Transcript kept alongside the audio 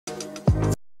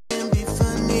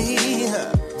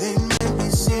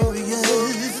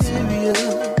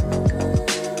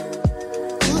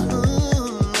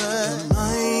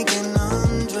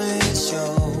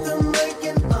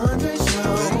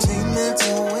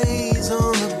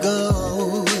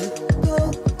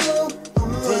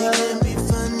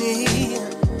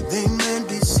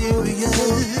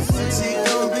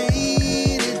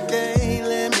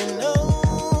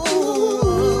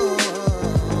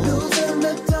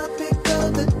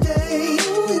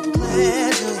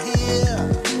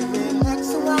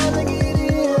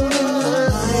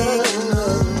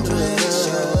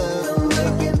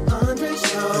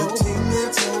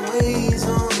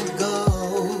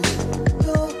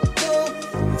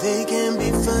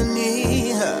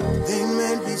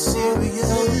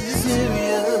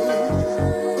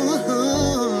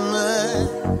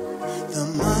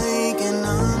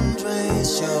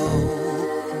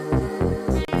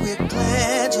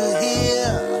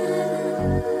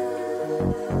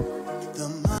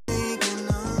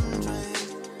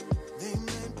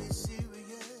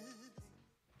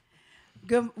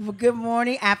Good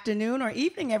morning, afternoon, or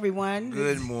evening, everyone.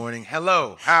 Good morning.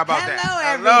 Hello. How about that? Hello,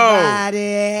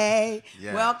 everybody.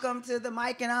 Yes. Welcome to the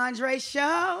Mike and Andree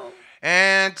show.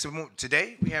 And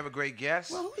today we have a great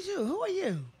guest. Well, who's you? Who are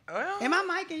you? Well, Am I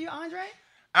Mike and you Andree?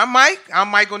 I'm Mike. I'm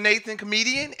Michael Nathan,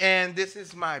 comedian, and this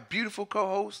is my beautiful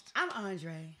co-host. I'm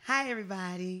Andree. Hi,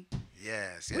 everybody.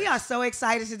 Yes. We are so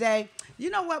excited today.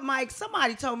 You know what, Mike?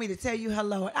 Somebody told me to tell you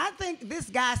hello. I think this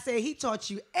guy said he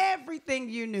taught you everything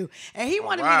you knew. And he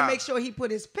wanted me to make sure he put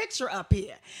his picture up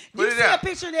here. You see a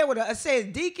picture there with it says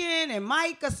Deacon and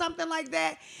Mike or something like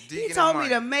that? Deacon he told me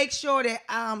to make sure that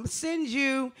send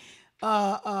you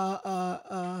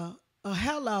a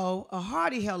hello, a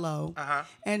hearty hello,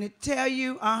 and to tell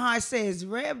you, it says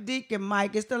Rev Deacon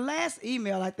Mike. It's the last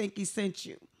email I think he sent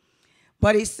you.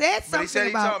 But he said something But he said he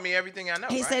about, taught me everything I know.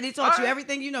 He said he taught you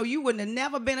everything you know. You wouldn't have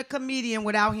never been a comedian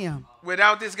without him.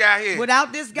 Without this guy here.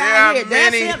 Without this guy here.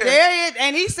 That's him. There he is.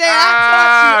 And he said,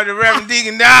 I taught you. The Reverend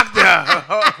Deacon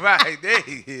Doctor. All right, there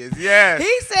he is. Yes.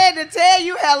 He said to tell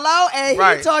you hello,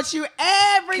 and he taught you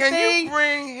everything. Can you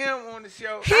bring him on the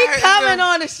show? He coming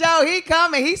on the show. He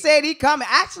coming. He said he coming.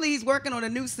 Actually, he's working on a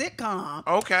new sitcom.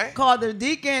 Okay. Called The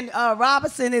Deacon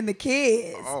Robinson and the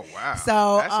Kids. Oh, wow.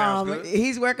 So that sounds good.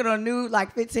 He's working on a new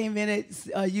 15-minute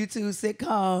YouTube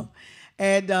sitcom.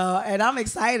 And I'm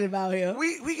excited about him.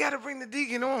 We got to bring the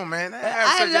Deacon on, man.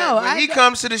 I know. When he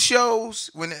comes to the shows,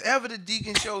 whenever the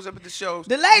Deacon shows up at the shows,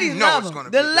 the ladies love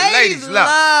him. The ladies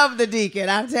love the Deacon.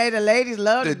 I'm telling you, the ladies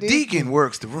love the Deacon. The Deacon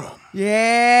works the room.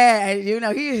 Yeah,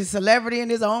 and he is a celebrity in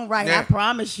his own right. Yeah. I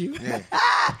promise you. Yeah.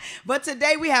 But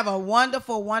today we have a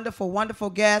wonderful, wonderful, wonderful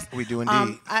guest. We do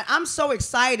indeed. I'm so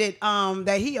excited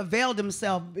that he availed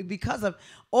himself because of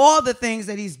all the things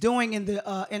that he's doing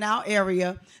in our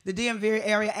area, the DMV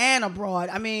area and abroad.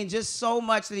 I mean, just so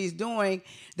much that he's doing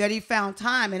that he found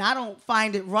time. And I don't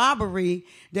find it robbery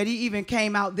that he even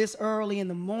came out this early in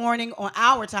the morning on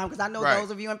our time, because I know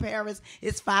those of you in Paris,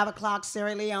 it's 5 o'clock,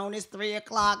 Sierra Leone, it's 3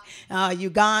 o'clock,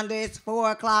 Uganda, it's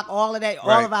 4 o'clock, all of that,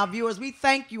 all of our viewers. We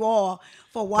thank you all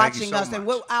for watching us. And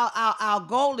our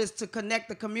goal is to connect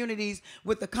the communities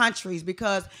with the countries,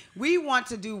 because we want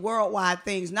to do worldwide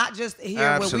things, not just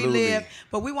here where we live,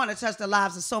 but we want to touch the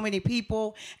lives of so many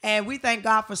people. And we thank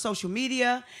God for social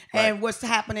media and what's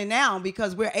happening now,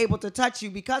 because we're able to touch you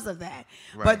because of that.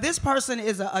 But this person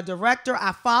is a director.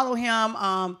 I follow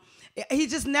him. He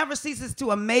just never ceases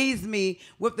to amaze me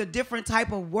with the different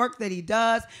type of work that he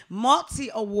does.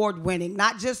 Multi-award winning,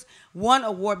 not just one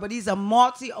award, but he's a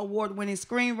multi-award winning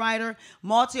screenwriter,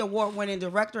 multi-award winning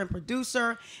director and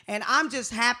producer. And I'm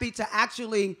just happy to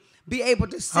actually be able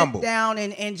to sit down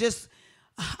and just,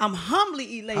 I'm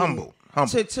humbly elated. Humble.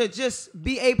 To just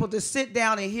be able to sit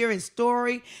down and hear his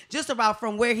story, just about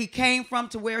from where he came from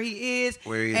to where he is.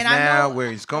 Where he is now,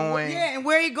 where he's going. Yeah, and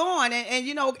where he's going. And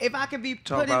if I could be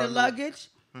put in the luggage.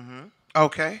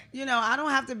 Okay. I don't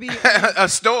have to be a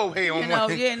stowaway on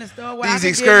one. In the store where these I can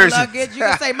excursions. Get the luggage. You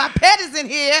can say, my pet is in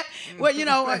here. Well,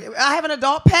 I have an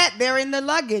adult pet. They're in the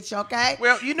luggage, okay?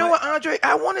 Well, you know what, Andree?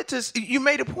 I wanted to, you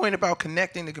made a point about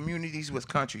connecting the communities with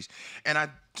countries. And I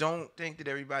don't think that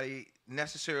everybody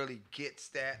necessarily gets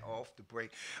that off the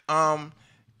break.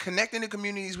 Connecting the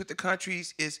communities with the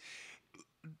countries is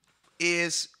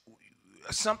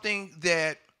something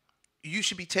that you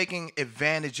should be taking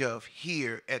advantage of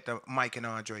here at the Mike and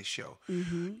Andree show.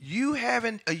 You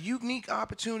having a unique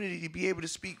opportunity to be able to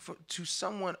speak to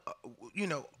someone,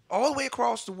 all the way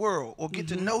across the world, or get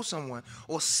to know someone,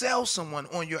 or sell someone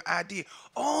on your idea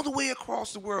all the way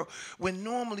across the world, when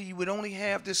normally you would only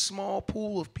have this small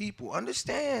pool of people.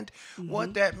 Understand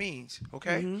what that means,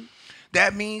 okay?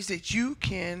 That means that you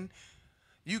can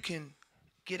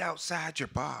get outside your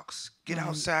box, get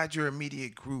outside your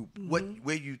immediate group,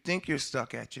 where you think you're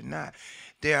stuck at, you're not.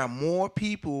 There are more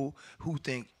people who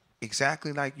think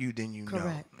exactly like you than you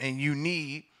know, and you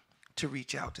need to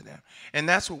reach out to them. And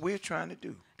that's what we're trying to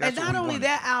do. And not only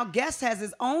that, our guest has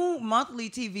his own monthly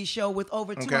TV show with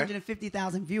over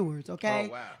 250,000 viewers, okay?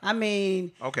 Oh, wow. I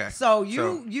mean, so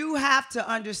you have to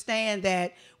understand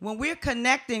that when we're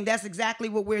connecting, that's exactly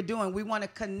what we're doing. We want to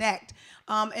connect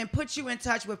and put you in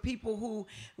touch with people who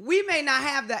we may not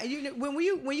have that. When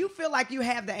you feel like you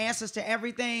have the answers to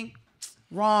everything,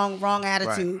 wrong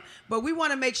attitude. But we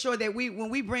want to make sure that when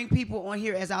we bring people on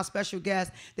here as our special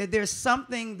guests, that there's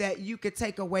something that you could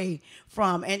take away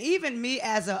from. And even me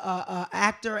as a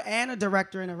actor and a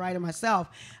director and a writer myself,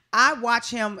 I watch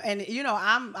him, and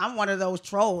I'm one of those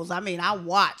trolls. I mean, I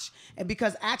watch, and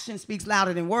because action speaks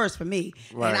louder than words for me,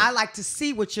 and I like to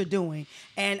see what you're doing.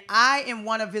 And I am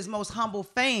one of his most humble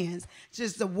fans,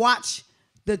 just to watch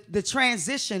the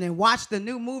transition and watch the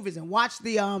new movies and watch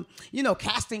the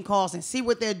casting calls and see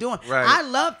what they're doing. Right. I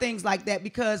love things like that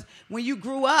because when you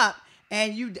grew up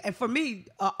and for me,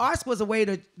 arts was a way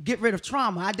to get rid of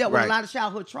trauma. I dealt with a lot of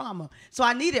childhood trauma, so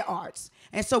I needed arts.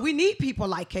 And so we need people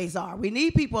like Kazar. We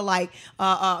need people like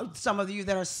some of you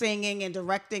that are singing and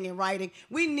directing and writing.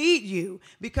 We need you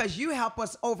because you help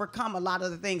us overcome a lot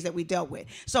of the things that we dealt with.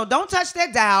 So don't touch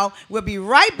that dial. We'll be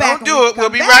right back. Don't do it. We'll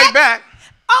be right back.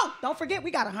 Oh, don't forget,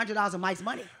 we got $100 of Mike's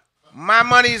money. My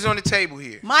money is on the table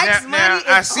here. Mike's money is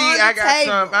on the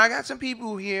table. I got some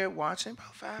people here watching,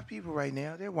 about 5 people right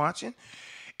now. They're watching.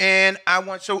 And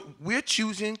so we're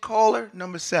choosing caller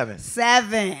number 7.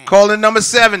 7. Caller number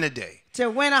 7 today. To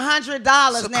win $100.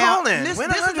 So now, call in. This Win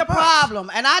is the $100.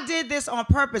 problem. And I did this on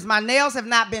purpose. My nails have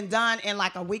not been done in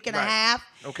like a week and a half.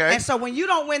 Okay. And so when you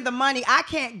don't win the money, I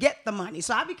can't get the money.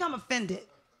 So I become offended.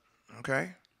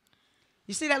 Okay.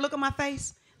 You see that look on my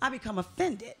face? I become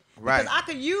offended. Right. Because I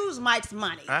could use Mike's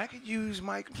money. I could use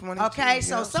Mike's money. Okay, too,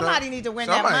 so somebody needs to win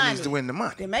that money. Somebody needs to win the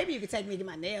money. Then maybe you could take me to get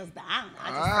my nails done.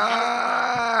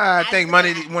 I think one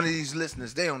of these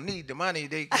listeners, they don't need the money.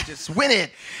 They can just win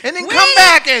it and then come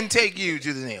back and take you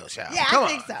to the nail shop. Yeah, I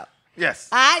think so. Yes.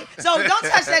 All right. So don't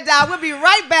touch that dial. We'll be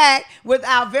right back with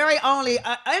our very only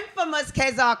infamous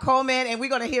Kazar Coleman, and we're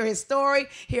going to hear his story,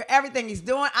 hear everything he's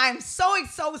doing. I am so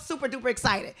super duper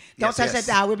excited. Don't touch that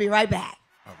dial. We'll be right back.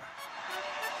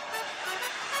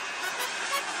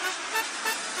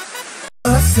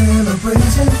 A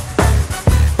celebration,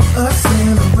 a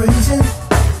celebration,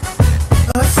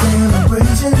 a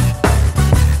celebration,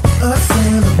 a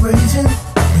celebration.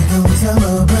 We're gonna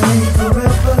celebrate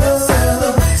forever.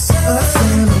 A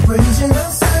celebration, a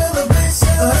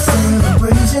celebration, a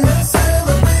celebration, a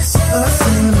celebration, a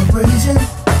celebration.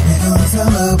 We're gonna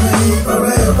celebrate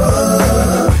forever.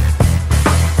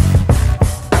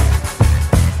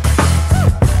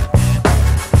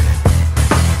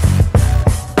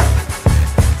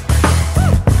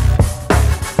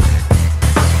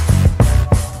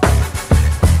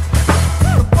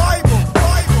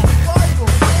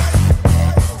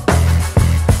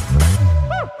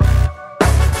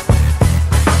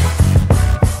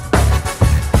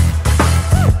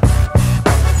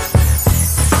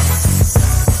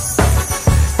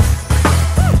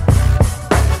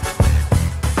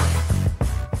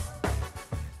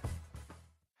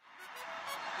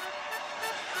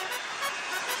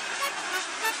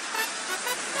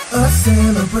 A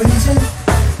celebration,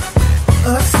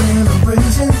 a celebration,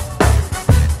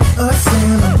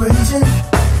 a celebration,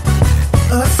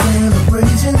 a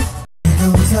celebration. We're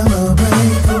gonna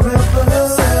celebrate forever.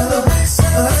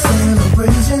 A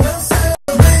celebration, a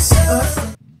celebration, a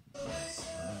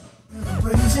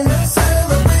celebration, a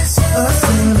celebration, a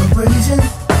celebration.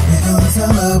 We're gonna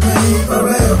celebrate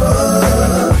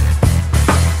forever.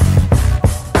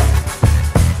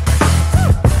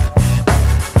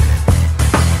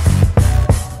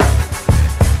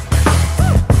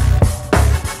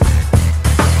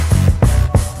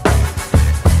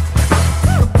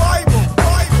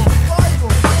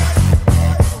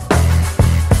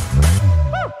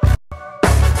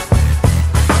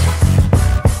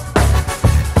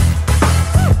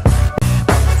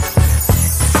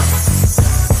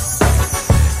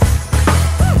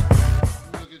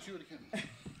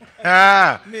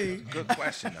 Good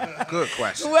question. Good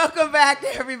question. Welcome back,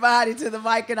 everybody, to the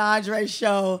Mike and Andree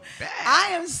show.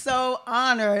 I am so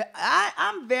honored.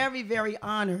 I'm very, very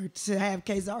honored to have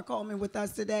Kazar Coleman with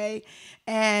us today.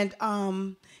 And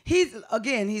he's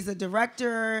a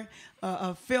director,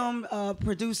 a film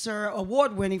producer,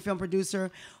 award-winning film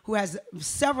producer who has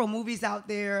several movies out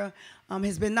there,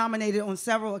 has been nominated on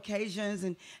several occasions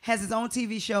and has his own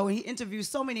TV show, and he interviews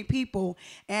so many people.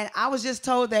 And I was just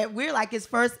told that we're like this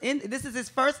is his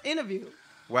first interview.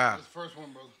 Wow. That's the first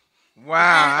one, brother.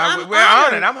 Wow. We're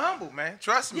honored. I'm humble, man.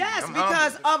 Trust me. Yes, I'm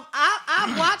because humble.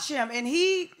 I watch him, and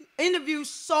he interviews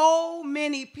so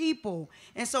many people.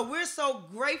 And so we're so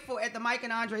grateful at the Mike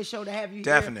and Andree show to have you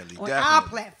here on our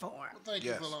platform. Well, thank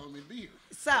you for allowing me to be here.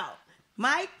 So,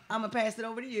 Mike, I'm going to pass it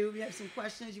over to you. You have some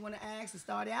questions you want to ask to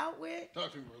start out with?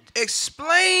 Talk to me, brother.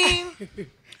 Explain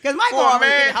Because Mike for a always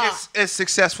man get hot. as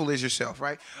successful as yourself,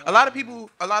 right? A lot of people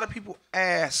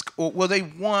ask, or well, they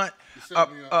want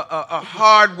a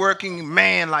hard-working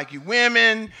man like you.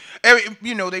 Women,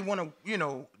 they want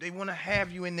to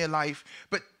have you in their life.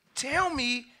 But tell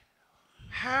me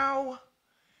how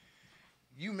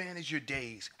you manage your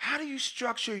days. How do you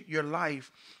structure your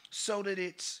life so that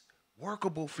it's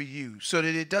workable for you, so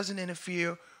that it doesn't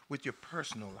interfere with your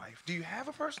personal life? Do you have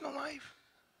a personal life?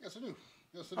 Yes, I do.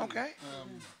 Yes, I do. Okay.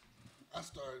 I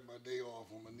started my day off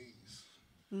on my knees.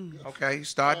 Okay,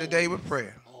 start the day with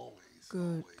prayer. Always. Good.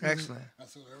 Always. Excellent. I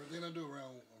said everything I do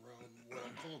around what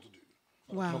I'm called to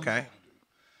do. Wow. Okay.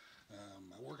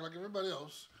 I work like everybody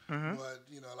else, Mm-hmm. but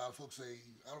a lot of folks say,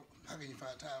 "How can you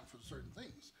find time for certain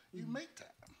things?" You make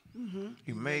time.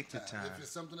 You make the time. If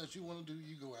it's something that you want to do,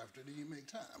 you go after it, and you make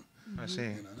time. I see.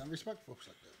 And I respect folks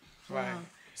like that. Right.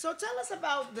 So tell us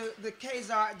about the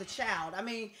Kazar, the child. I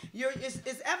mean,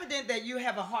 it's evident that you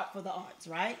have a heart for the arts,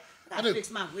 right? I do.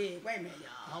 fix my wig. Wait a minute,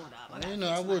 y'all. Hold up.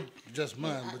 I would just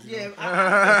mine, but Yeah, Well,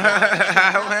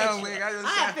 I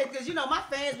have to because my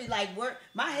fans be like,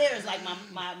 my hair is like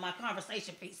my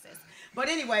conversation pieces. But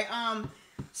anyway,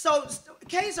 so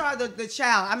Kazar, the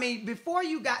child. I mean, before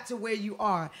you got to where you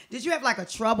are, did you have like a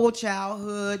troubled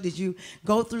childhood? Did you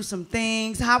go through some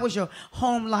things? How was your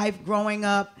home life growing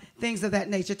up? Things of that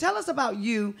nature. Tell us about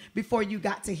you before you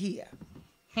got to here.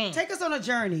 Take us on a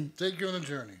journey. Take you on a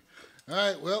journey. All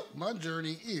right, well, my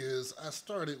journey is I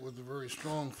started with a very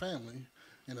strong family.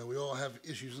 We all have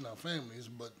issues in our families,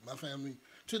 but my family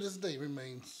to this day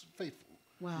remains faithful.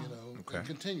 Wow. And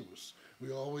continuous.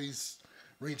 We always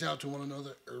reach out to one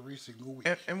another every single week.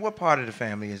 And what part of the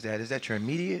family is that? Is that your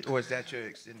immediate or is that your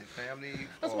extended family?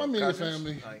 That's or my immediate cousins?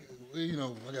 family. Like,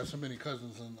 I got so many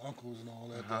cousins and uncles and all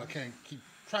that that I can't keep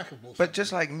track of most. but of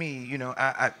just them. like me,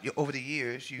 I over the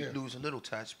years, you Yeah. lose a little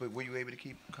touch, but were you able to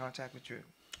keep contact with your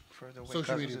further away Social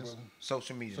cousins? media, brother.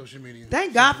 Social media. Social media.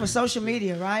 Thank God for social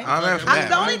media, right? I'm for the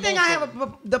that. only thing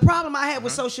the problem I had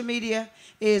with social media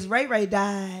is Ray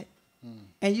died,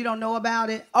 and you don't know about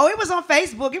it. Oh, it was on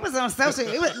Facebook. It was on social.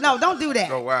 No, don't do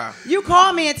that. Oh, wow. You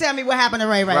call me and tell me what happened to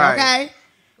Ray, Right. okay?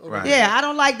 Right. Yeah, I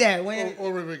don't like that. When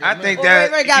I think Or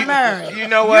that Ray got married. You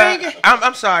know You what? ain't get-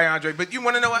 I'm sorry, Andre, but you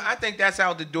want to know what? I think that's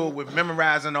out the door with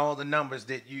memorizing all the numbers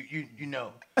that you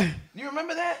know. You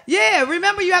remember that? Yeah,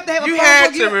 remember you have to have a You phone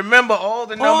had book. to remember all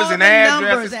the numbers All and the addresses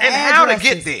numbers and how to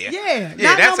get addresses. there. Yeah, Yeah,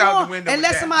 not that's no out more. the window. Unless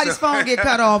with that. somebody's So- phone get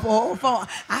cut off or phone.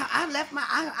 I left my.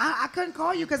 I couldn't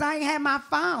call you because I ain't had my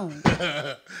phone.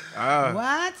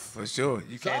 What? For sure.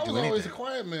 You So I can't was do always a anything.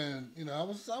 quiet man. I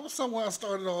was somewhere I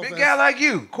started off. Big as- guy like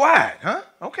you. Quiet, huh?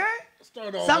 Okay.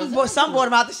 started off. Some brought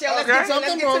him out the shell. Let's Okay. get to it. Let's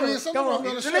Something get brought to me. it. Something Come brought on. me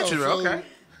on the It's an show. intro, So, okay.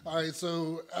 all right,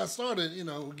 so I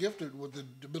started, gifted with the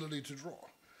ability to draw.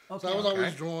 Okay. So I was Okay.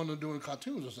 always drawing or doing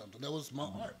cartoons or something. That was my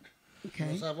art.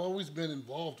 Okay. So I've always been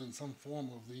involved in some form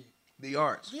of The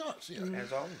arts, the arts. Yeah.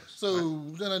 as always. So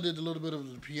then I did a little bit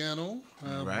of the piano,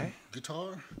 Right.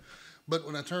 guitar. But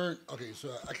when I turned, so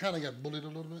I kind of got bullied a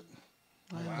little bit.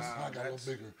 Wow, I got a that's-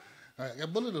 little bigger. I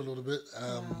got bullied a little bit.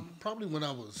 Probably when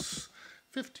I was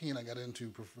 15, I got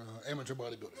into amateur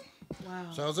bodybuilding.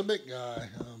 Wow. So I was a big guy,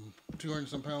 200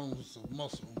 some pounds of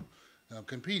muscle,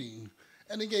 competing,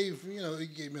 and it gave me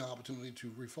an opportunity to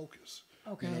refocus.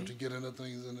 Okay. To get into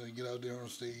things and then get out there on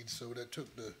stage. So that took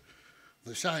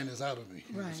the shyness out of me.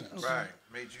 In a Right, sense. okay. Right.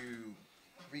 Made you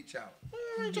reach out.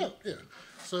 Reach out, yeah.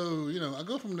 So I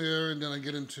go from there, and then I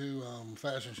get into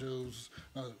fashion shows.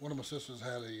 One of my sisters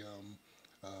had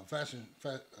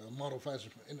a model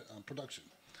fashion production.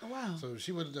 Oh, wow. So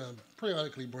she would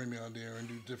periodically bring me out there and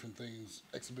do different things,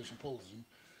 exhibition posing.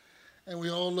 And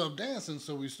we all loved dancing,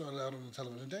 so we started out on the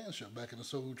television dance show back in the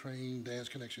Soul Train Dance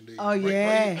Connection days. Oh,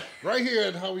 yeah. Right here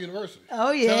at Howard University.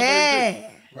 Oh, Channel yeah.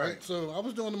 32. Right, so I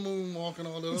was doing the moonwalk and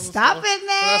all that other Stop stuff. it,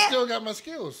 But I man. still got my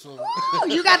skills, so. Oh,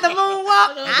 you got the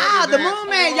moonwalk? The moon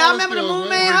man. Y'all remember the moon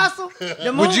man hustle?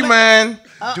 The moon Would you man.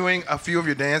 mind doing a few of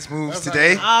your dance moves That's not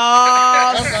today?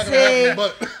 Oh, That's not gonna happen,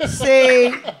 but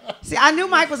see, I knew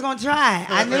Mike was gonna try.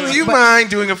 I knew. Do you but mind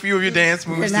doing a few of your dance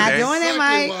You're moves not today? doing it, exactly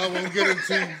Mike. why I won't get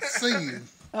into singing.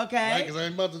 Okay. Because I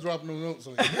ain't about to drop no notes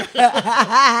on you.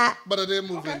 But I did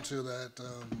move into that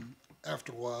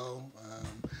after a while.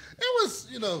 It was,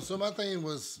 so my thing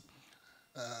was,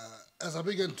 as I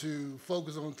began to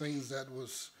focus on things that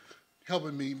was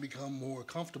helping me become more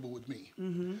comfortable with me.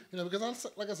 Mm-hmm. Because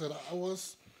like I said, I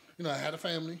was, I had a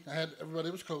family. Everybody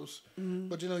was close. Mm-hmm.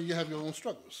 But, you have your own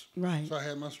struggles. Right. So I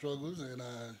had my struggles, and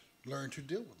I learned to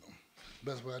deal with them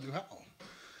best way I knew how.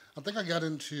 I think I got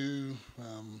into...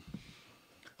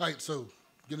 all right, so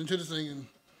get into this thing and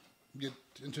get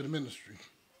into the ministry.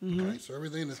 All right, so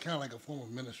everything is kind of like a form of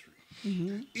ministry.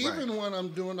 Even when I'm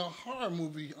doing a horror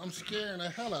movie, I'm scaring the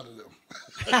hell out of them.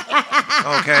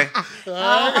 Okay.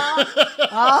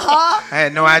 I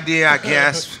had no idea our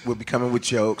guests would be coming with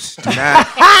jokes.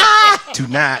 Do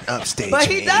not upstage But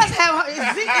he me. does have.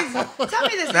 Tell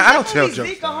me this. Now, I don't is that tell movie jokes,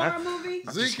 Zeke a though. horror movie?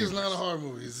 Zeke is not a horror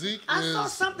movie. Zeke I is saw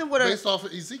something with a- based off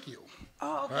of Ezekiel,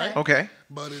 Oh, okay. Right? Okay.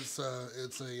 but it's a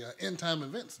end time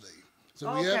events day. So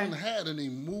Oh, we okay. haven't had any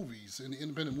movies, any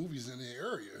independent movies in the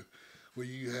area where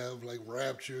you have like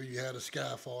Rapture, you had a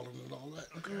sky falling and all that.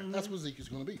 Okay. That's what Zeke is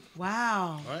going to be.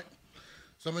 Wow. All right.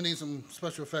 So I'm going to need some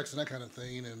special effects and that kind of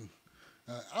thing, and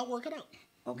I'll work it out.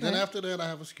 Okay. Then after that, I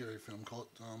have a scary film called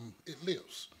It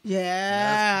Lives.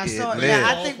 Yeah. It So Lives. yeah,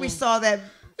 I think we saw that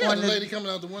Yeah, on the lady coming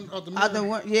out the mirror. other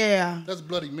one. Yeah. That's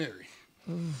Bloody Mary.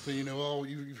 So you know,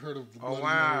 you've heard of Bloody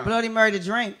wow. Mary. Bloody Mary to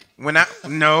drink. When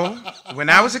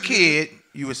I was a kid,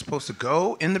 you were supposed to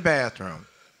go in the bathroom,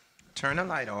 turn the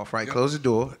light off, right? Yep. Close the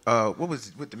door. What was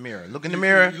it with the mirror? Look in the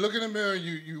mirror. You look in the mirror,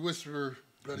 you whisper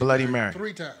Bloody Mary.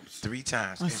 3 times. 3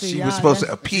 times. I And see, she y'all, was supposed to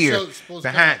that's- appear supposed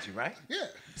to behind you, right? Yeah.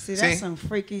 See, that's See? some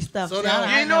freaky stuff. So See, now- I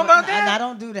You didn't know never- about that? I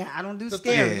don't do that. I don't do The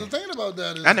scary. Yeah. thing about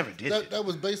that is I never did it. that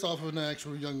was based off of an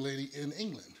actual young lady in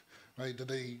England, right? That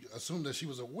they assumed that she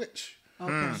was a witch.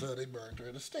 Okay. So they burned her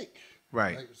at a stake.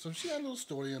 Right. So she had a little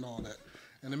story and all that.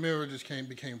 And the mirror just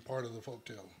became part of the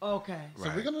folktale. Okay. So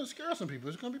we're going to scare some people.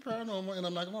 It's going to be paranormal, and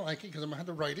I'm not going to like it because I'm going to have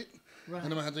to write it. Right. And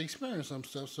I'm going to have to experience some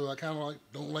stuff. So I kind of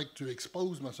don't like to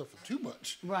expose myself for too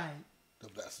much Right.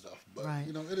 of that stuff. But, Right.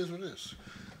 you know, it is what it is.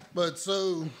 But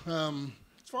so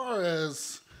as far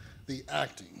as the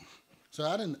acting, so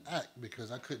I didn't act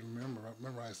because I couldn't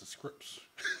memorize the scripts.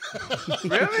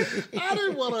 Really? I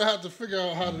didn't want to have to figure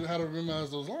out how to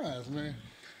memorize those lines, man.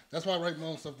 That's why I write my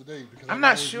own stuff today. Because I'm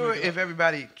not sure if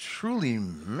everybody truly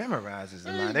memorizes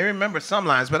the line. They remember some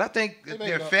lines, but I think if make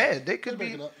they're it up. fed. They could They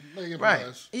be make it up. They right.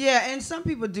 improvise. Yeah, and some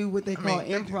people do what they call mean,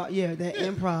 they improv. Yeah, that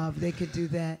improv. They could do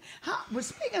that. But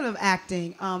speaking of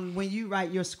acting, when you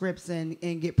write your scripts and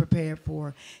get prepared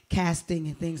for casting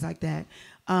and things like that,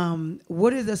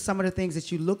 what are some of the things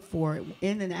that you look for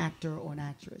in an actor or an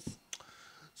actress?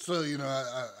 So, you know,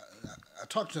 I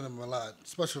talk to them a lot,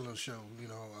 especially on the show. You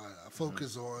know, I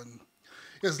focus on,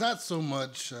 it's not so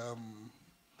much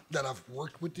that I've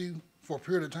worked with you for a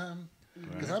period of time.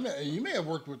 Because you may have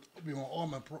worked with me on all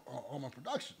my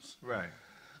productions. Right.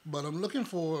 But I'm looking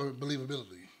for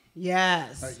believability.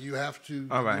 Yes. Like you have to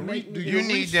All right. do You your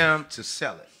need research. them to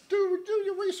sell it. Do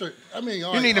your research. I mean,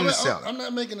 all You need them to I'm, sell it. I'm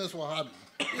not making this for a hobby.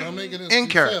 I'm making this In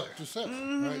character. to sell,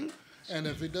 right? And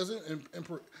if it doesn't,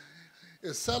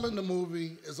 it's selling the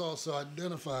movie is also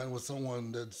identifying with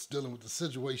someone that's dealing with the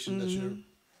situation that you're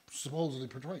supposedly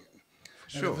portraying.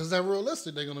 And Sure. if it's not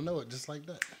realistic, they're gonna know it just like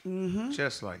that,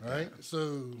 Just like that. right?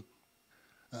 So,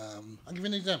 I'll give you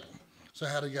an example. So I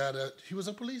had a guy that he was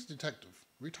a police detective,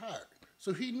 retired,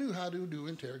 so he knew how to do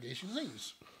interrogation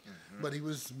scenes, but he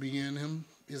was being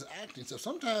his acting. So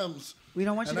sometimes We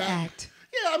don't want you and to act.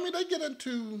 Yeah, I mean they get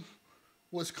into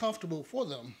what's comfortable for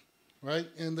them, right?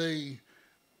 And they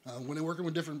when they're working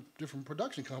with different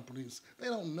production companies, they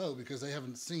don't know because they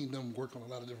haven't seen them work on a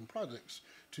lot of different projects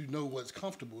to know what's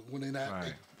comfortable when they're not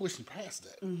Right. pushing past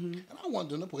that. And I want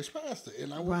them to push past it,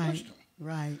 and I will Right. push them.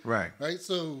 Right. Right. Right,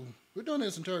 so we're doing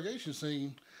this interrogation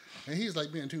scene, and he's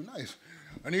like being too nice.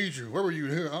 I need you. Where were you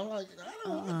here? I'm like, I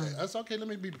don't want that. That's okay. Let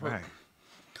me be perfect. Right.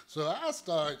 So I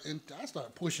start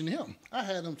pushing him. I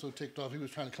had him so ticked off he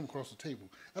was trying to come across the table.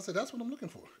 I said, "That's what I'm looking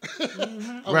for.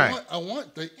 Right. I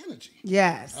want the energy.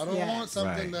 Yes. I don't yes. want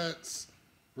something Right. that's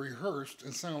rehearsed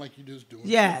and sound like you just doing.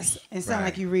 Yes, it. and sound Right.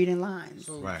 like you reading lines.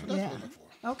 So, Right. so that's Yeah. what I'm looking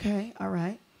for. Okay. All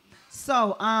right.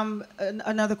 So,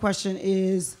 another question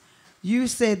is, you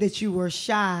said that you were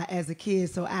shy as a kid,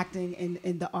 so acting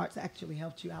in the arts actually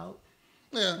helped you out.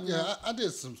 Yeah. I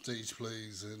did some stage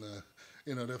plays, and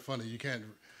they're funny. You can't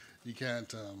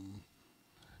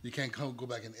go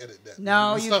back and edit that.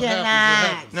 No, When you stuff cannot.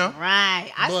 happens, it happens. No.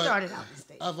 Right. I But started out the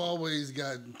stage. I've always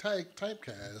gotten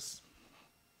typecast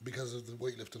because of the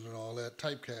weightlifting and all that.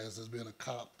 Typecast as being a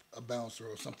cop, a bouncer,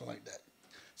 or something like that.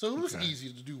 So it was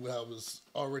easy to do what I was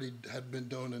already had been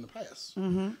doing in the past,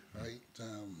 right?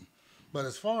 But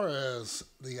as far as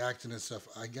the acting and stuff,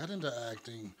 I got into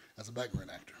acting as a background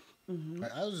actor.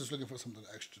 Right? I was just looking for something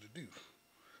extra to do,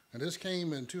 and this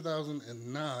came in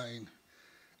 2009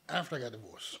 after I got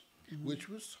divorced, which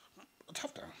was a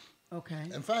tough time. Okay.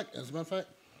 In fact, as a matter of fact,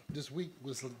 this week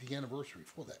was the anniversary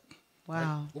for that.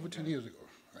 Wow. Right? Over 10 years ago,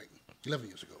 right? 11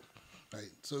 years ago, right?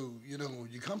 So, you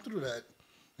come through that,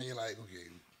 and you're like, okay,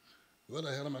 what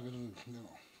the hell am I going to do?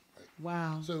 Right?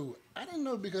 Wow. So, I didn't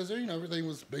know because, everything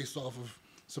was based off of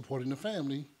supporting the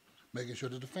family, making sure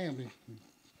that the family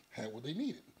had what they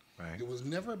needed. Right. It was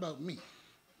never about me,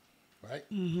 right?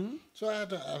 Mm-hmm. So,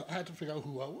 I had to figure out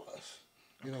who I was,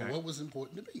 Okay. what was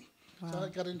important to me. So, I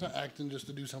got into acting just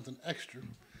to do something extra,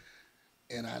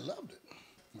 and I loved it,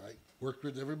 right? Worked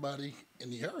with everybody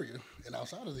in the area and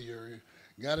outside of the area,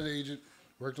 got an agent,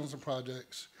 worked on some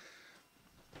projects.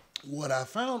 What I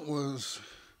found was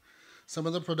some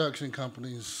of the production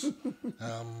companies,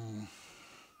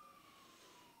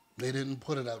 they didn't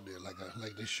put it out there like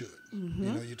they should.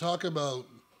 You know, you talk about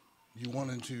you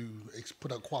wanting to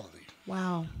put out quality,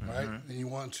 Wow. right? And you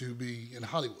want to be in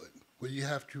Hollywood, where you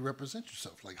have to represent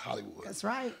yourself like Hollywood. That's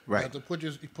right. You have to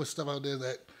put stuff out there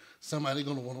that somebody's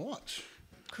gonna want to watch.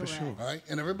 Correct. Right?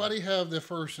 And everybody have their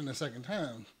first and their second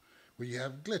time where you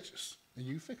have glitches. And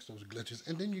you fix those glitches,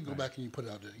 and then you go back and you put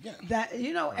it out there again. That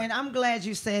and I'm glad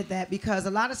you said that, because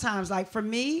a lot of times, like for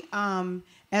me,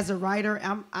 as a writer,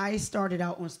 I started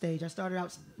out on stage. I started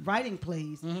out writing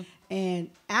plays, and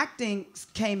acting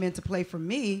came into play for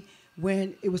me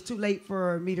when it was too late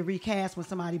for me to recast when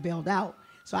somebody bailed out.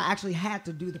 So I actually had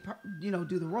to do the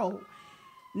role.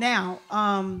 Now,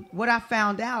 what I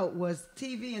found out was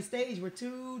TV and stage were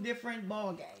two different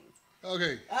ball games.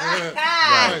 Okay. All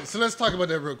right. So let's talk about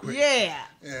that real quick. Yeah.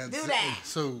 And do that.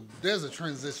 So there's a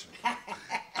transition.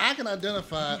 I can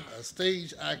identify a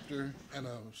stage actor and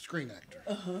a screen actor.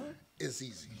 It's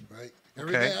easy, right?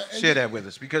 Okay. Share that with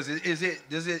us, because is it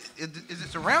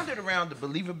surrounded around the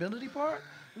believability part?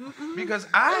 Because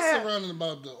it's surrounded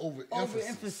about the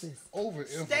overemphasis.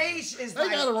 Stage is they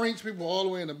like, gotta reach people all the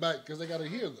way in the back because they gotta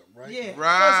hear them, right? Yeah.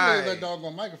 Right. Especially if that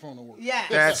doggone microphone don't work. Yeah.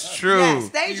 That's true. Yeah.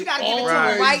 Stage you gotta give it to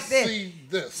them right there. See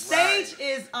this. Stage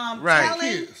is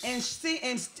telling,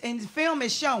 and film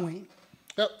is showing.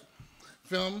 Yep.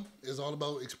 Film is all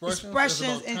about expressions.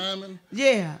 It's about timing.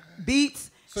 Yeah.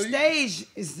 Beats. So stage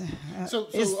is. So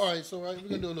all right. So we're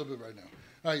gonna do a little bit right now.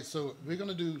 All right. So we're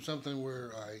gonna do something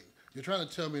where you're trying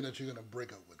to tell me that you're going to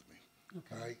break up with me,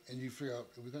 all right? And you figure out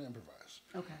we're going to improvise.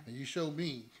 Okay. And you show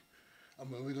me,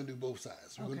 we're going to do both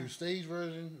sides. We're going to do stage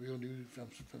version, we're going to do film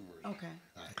version. Okay.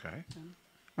 All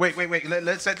right. Wait.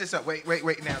 Let's set this up. Wait.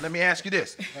 Now, let me ask you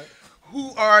this. Right.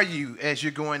 Who are you as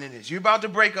you're going in this? You're about to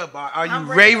break up. Are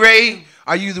you Ray?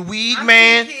 Are you the weed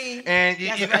man? Kiki. And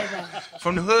Ray.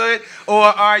 From the hood? Or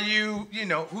are you,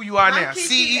 who you are now?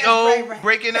 Kiki, CEO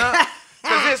breaking up?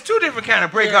 Because there's two different kind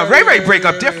of breakup. Ray break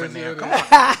up different now. Come on.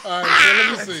 All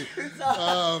right, so let me see.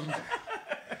 All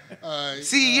right,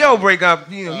 CEO break up.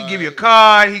 He give you a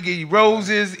card, he give you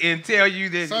roses, and tell you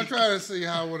that. So I'm trying to see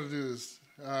how I want to do this.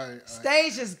 All right.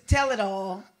 Stage is tell it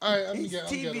all. All right, I'm going to get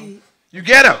TV. You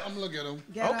get him. I'm going to look at him.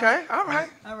 Okay, all right.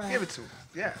 Give it to him.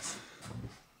 Yes.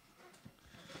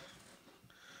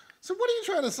 So what are you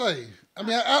trying to say? I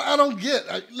mean, I don't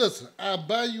get. Listen, I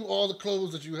buy you all the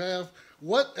clothes that you have.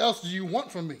 What else do you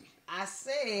want from me? I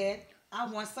said I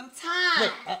want some time.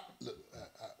 Look,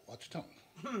 watch your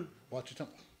tone. Watch your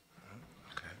tone.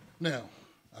 Okay. Now,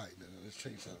 all right, let's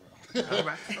change that around. All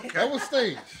right. Okay. That was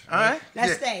stage. All right.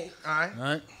 That's stage. All right. All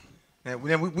right. Now,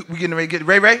 we getting ready to get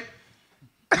Ray?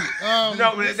 No,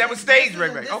 that was stage,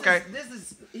 Ray. Okay. This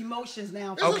is emotions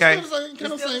now. Okay. It's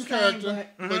kind of same character,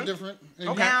 but different. And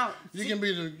Okay. Now, you can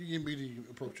be the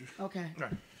approacher. Okay.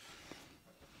 Right.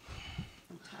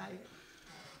 I'm tired.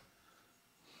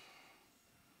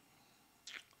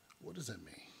 What does that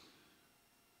mean?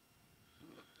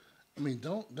 I mean,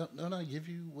 don't I give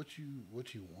you what you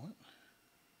want?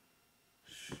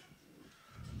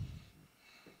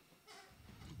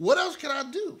 What else can I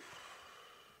do?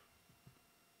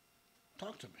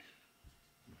 Talk to me.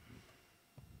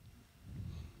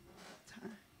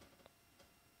 Time.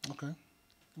 Okay.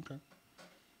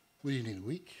 What do you need, a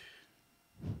week?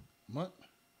 Month?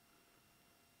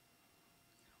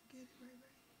 Get it, Ray.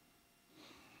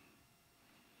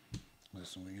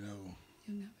 Listen, You'll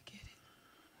never get it.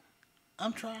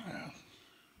 I'm trying.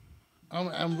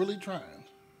 I'm really trying.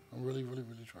 I'm really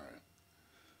trying.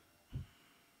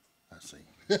 I see.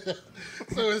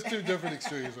 So it's two different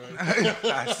extremes, right?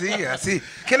 I see.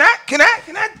 Can I get in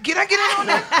on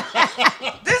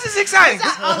that? This is exciting.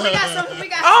 We got some.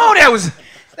 Oh, that was.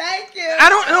 Thank you. I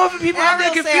don't know if people out there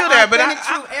can feel that, but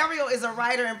Ariel is a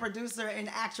writer and producer and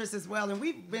actress as well, and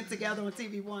we've been together on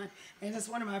TV One, and it's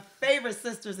one of my favorite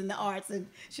sisters in the arts, and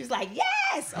she's like,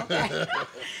 yes, okay.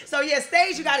 So yeah,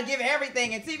 stage you got to give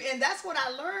everything, and TV, and that's what I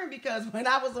learned because when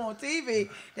I was on TV,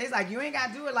 they's like, you ain't got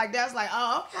to do it like that. It's like,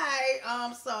 oh, okay,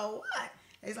 so what?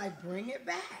 They's like, bring it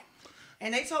back,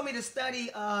 and they told me to study.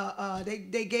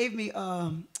 They gave me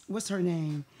what's her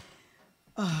name?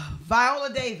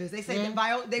 Viola Davis. They said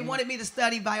that they wanted me to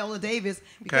study Viola Davis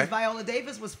because Viola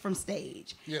Davis was from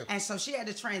stage. Yeah. And so she had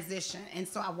to transition. And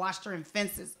so I watched her in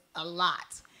Fences a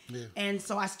lot. Yeah. And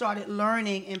so I started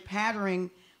learning and patterning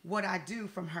what I do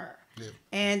from her. Yeah.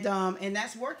 And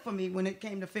that's worked for me when it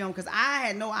came to film because I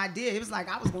had no idea. It was like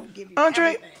I was going to give you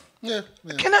Andree, everything. Yeah.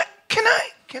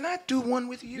 Can I do one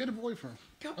with you? You're the boyfriend.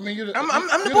 I mean,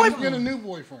 I'm the boyfriend. You're the new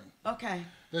boyfriend. Okay.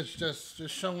 That's just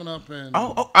showing up and.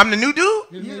 Oh, I'm the new dude.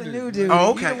 You're the new dude.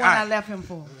 Oh, okay. You're the one I left him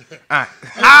for.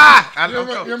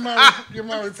 You're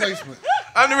my replacement.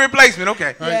 I'm the replacement.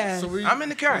 Okay. All right, Yes. so I'm in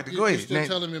the character. Go You're ahead. still Name.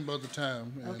 telling me about the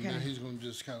time, and Okay. then he's going to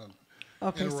just kind of.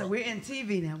 Okay, so interrupt. we're in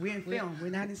TV now. We're in film. We're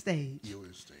not in stage. Yeah, we're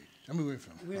in stage. I mean, we're in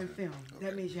film. We're in Okay. film.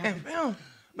 That means you Yeah, have to. film.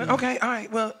 But okay, all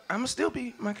right. Well, I'm gonna still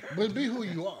be my character. But be who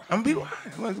you are. I'm gonna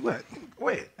be what? Go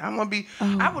ahead. I'm gonna be.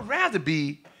 I would rather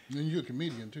be. And you're a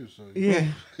comedian too, so. Yeah.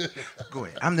 Go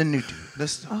ahead. I'm the new dude.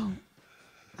 Let's. Oh,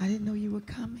 I didn't know you were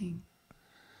coming.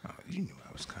 Oh, you knew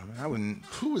I was coming. I wouldn't.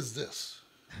 Who is this?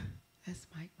 That's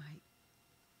Mike.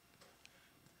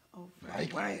 Oh,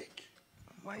 Mike.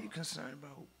 Why are you concerned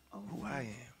about who I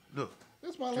am? Look,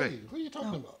 That's my Drake. lady. Who are you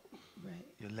talking about? right.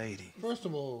 your lady. First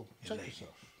of all, check lady.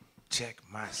 yourself. Check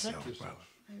myself, Check yourself.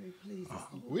 brother. Baby, please.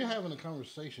 We're having a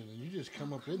conversation, and you just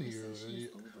come up in here. And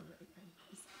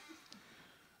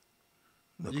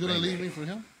Look, you're gonna Ray leave Ray. me for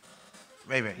him?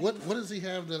 Ray Ray. What does he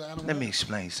have that I don't? Let have? me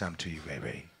explain something to you, Ray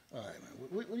Ray. All right,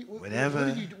 man. Whatever-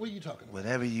 What are you talking about?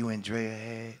 Whatever you and Drea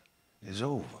had is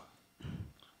over.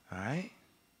 All right?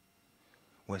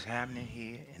 What's happening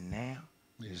here and now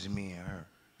is me and her.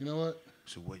 You know what?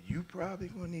 So what you probably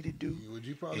gonna need to do What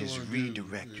you probably is wanna do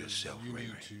redirect is yourself, You Ray need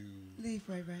Ray. to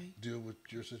Leave, Ray. deal with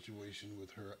your situation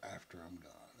with her after I'm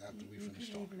done. After we finish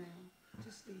Leave talking. now.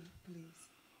 Just leave, please.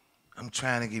 I'm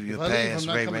trying to give you If a I leave, pass, I'm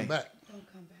not Ray coming Ray. back.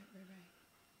 Don't come back,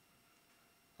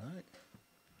 Ray. All right.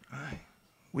 All right.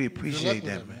 We Good luck appreciate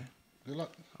with that, it, man. Good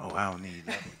luck. Oh, I don't need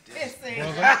that. Listen.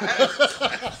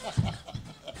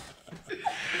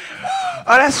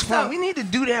 Oh, that's fun. We need to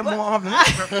do that more often.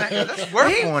 Let's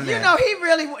work on that. You know, he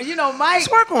really, Mike.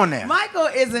 Let's work on that. Michael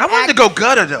is an I wanted to go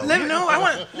gutter though. Let You me- know, I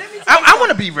want. let me tell you I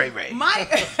want to be Ray Ray. Mike.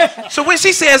 So when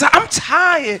she says I'm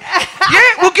tired, yeah,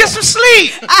 well get some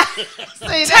sleep.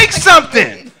 See, Take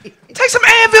something. Take some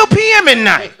Anvil PM at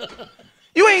night.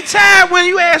 You ain't tired when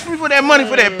you asked me for that money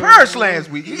for that purse last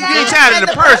week. You ain't tired of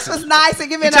the purse was purses. nice and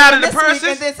give me You tired of another the this week purses?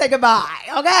 and then say goodbye.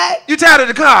 Okay? You tired of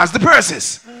the cars, the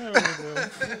purses.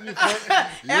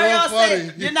 Ariel funny.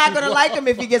 said you're not gonna like him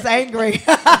if he gets angry.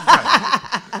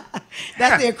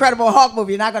 That's the Incredible Hulk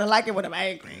movie. You're not gonna like it when I'm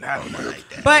angry. I don't like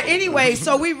that. But anyway,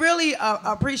 so we really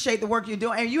appreciate the work you're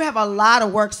doing, and you have a lot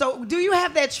of work. So, do you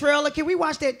have that trailer? Can we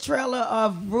watch that trailer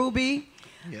of Ruby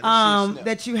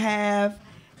that you have?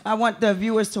 I want the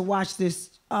viewers to watch this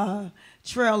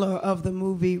trailer of the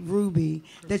movie Ruby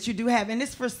that you do have, and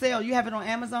it's for sale. You have it on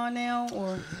Amazon now,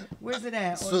 or where's it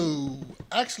at? So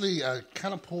actually, I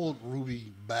kind of pulled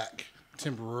Ruby back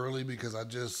temporarily because I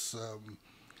just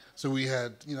so we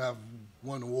had I've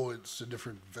won awards to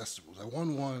different festivals. I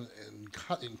won one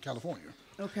in California,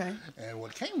 Okay. and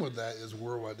what came with that is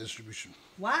worldwide distribution.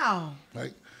 Wow.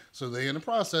 Right, so they're in the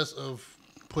process of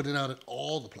putting out at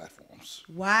all the platforms.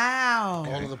 Wow.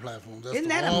 All of the platforms. That's Isn't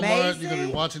the that Walmart. amazing? You're gonna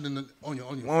be watching on your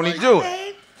Won't he flight. do it?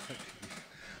 Babe.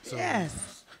 So,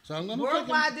 Yes. So I'm gonna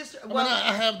Worldwide take distri- I mean, well-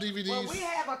 I have DVDs. Well, we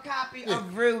have a copy Yeah.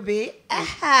 of Ruby. All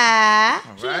She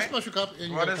has a right. special copy.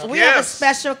 And you What got a is- copy. We have a Yes.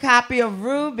 special copy of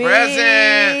Ruby.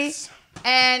 Presents.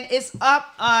 And it's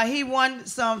up. He won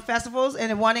some festivals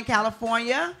and won in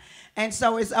California. And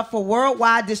so it's up for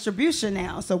worldwide distribution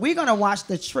now. So we're gonna watch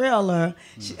the trailer.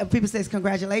 People says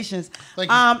congratulations.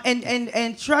 Thank you.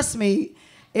 And trust me,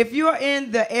 if you're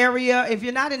in the area, if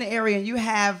you're not in the area and you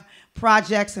have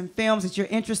projects and films that you're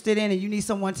interested in and you need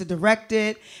someone to direct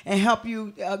it and help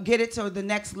you get it to the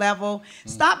next level,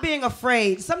 stop being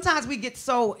afraid. Sometimes we get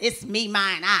so, it's me,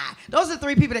 mine, I. Those are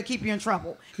three people that keep you in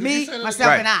trouble. Could Me, you say that myself,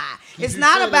 again? and I. Could It's you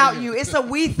not say that about again? you. It's a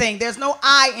we thing. There's no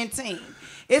I in team.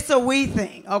 It's a we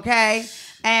thing, okay?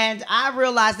 And I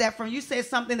realized that from you said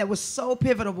something that was so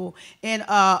pivotal in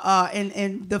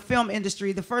the film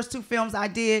industry. The first two films I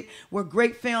did were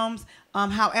great films.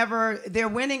 However, they're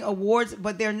winning awards,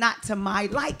 but they're not to my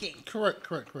liking. Correct.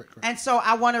 And so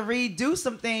I want to redo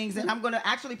some things, and I'm going to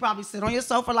actually probably sit on your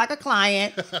sofa like a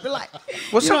client. Be like,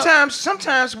 Well, you know,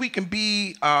 sometimes we can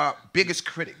be our biggest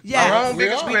critic. Yes, our own we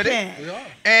biggest are. We critic. can. We are.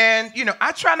 And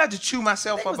I try not to chew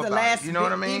myself that up was the about last it. You know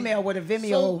what I mean? email with a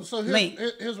Vimeo So link.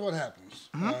 here's what happens.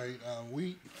 All right,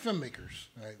 we filmmakers,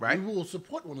 Right. We will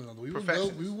support one another. We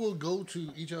Professionals. will go to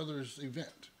each other's event,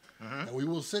 and we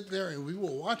will sit there and we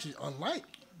will watch it. Unlike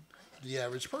the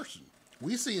average person,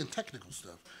 we see in technical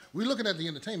stuff. We're looking at the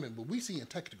entertainment, but we see in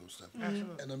technical stuff.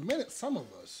 And the minute some of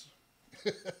us,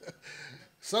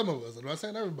 I'm not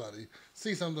saying everybody,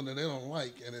 see something that they don't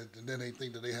like, and then they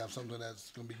think that they have something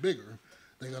that's going to be bigger,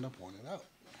 they're going to point it out.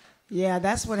 Yeah,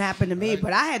 that's what happened to me. Right.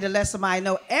 But I had to let somebody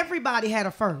know everybody had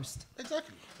a first.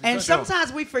 Exactly. And Exactly.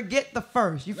 sometimes we forget the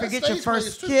first. You That's forget your stage first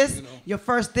plays too, kiss, you know. your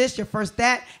first this, your first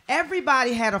that.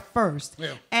 Everybody had a first.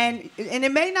 Yeah. And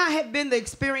it may not have been the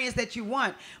experience that you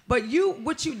want, but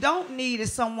what you don't need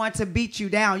is someone to beat you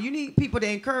down. You need people to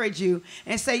encourage you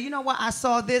and say, you know what, I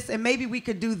saw this and maybe we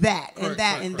could do that and Correct,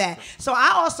 that correct, and correct, that. So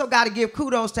I also got to give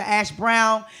kudos to Ash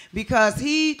Brown because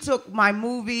he took my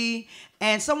movie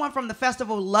and someone from the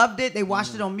festival loved it. They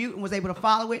watched it on mute and was able to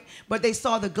follow it, but they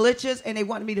saw the glitches and they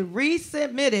wanted me to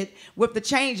resubmit it with the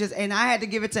changes, and I had to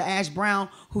give it to Ash Brown,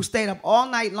 who stayed up all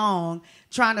night long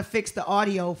trying to fix the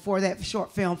audio for that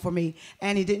short film for me,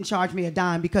 and he didn't charge me a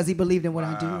dime because he believed in what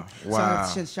I do. Wow.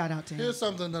 So shout out to him. Here's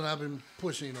something that I've been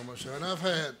pushing on my show, and I've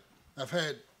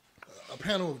had a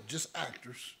panel of just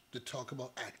actors that talk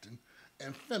about acting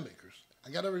and filmmakers. I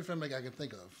got every filmmaker I can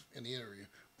think of in the area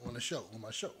on my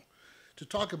show, to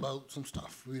talk about some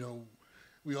stuff. You know,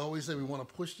 we always say we want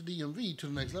to push the DMV to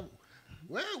the next level.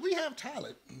 Well, we have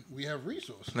talent, we have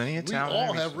resources. Plenty of talent We all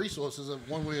and have resources of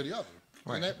one way or the other,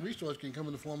 Right. and that resource can come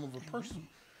in the form of a person,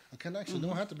 a connection. It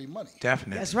don't have to be money.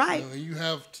 Definitely. That's right. You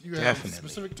have Definitely.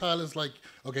 specific talents like,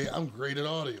 okay, I'm great at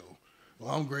audio,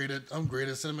 or I'm great at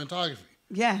cinematography.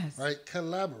 Yes. Right?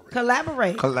 Collaborate.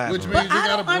 Collaborate. Which means But you I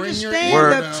gotta don't bring your understand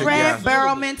Work the together. Fred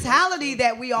Barrel mentality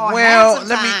that we all Well, have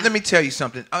let sometimes. me tell you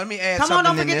something. Let me add Come something on,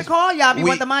 don't in forget this. to call, y'all. If you We-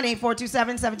 want the money,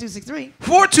 427-7263.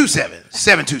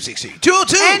 427-7263.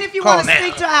 202. And if you Call want to now.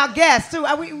 speak to our guests, too,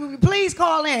 we please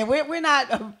call in. We're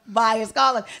not biased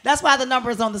callers. That's why the number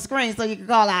is on the screen, so you can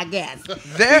call our guests. There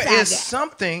Who's our is guest?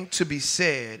 something to be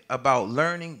said about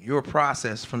learning your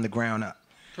process from the ground up.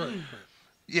 Correct.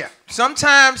 Yeah.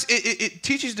 Sometimes it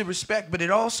teaches the respect, but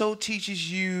it also teaches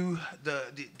you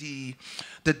the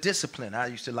discipline. I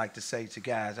used to like to say to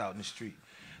guys out in the street,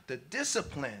 the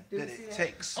discipline that it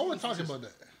takes. I want to talk about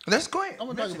that. Let's go ahead. I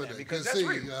want to talk Mention about that because because that's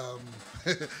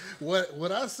see, real.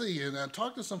 what I see, and I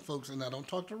talk to some folks, and I don't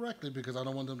talk directly because I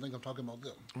don't want them to think I'm talking about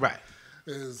them. Right.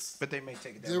 Is But they may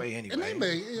take it that way anyway. And they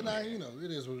may, and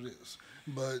it is what it is.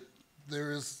 But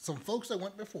there is some folks that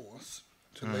went before us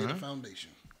to lay the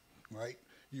foundation, right?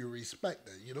 You respect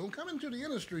that. You don't come into the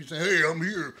industry saying, "Hey, I'm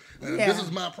here, and Yeah. this is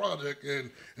my project,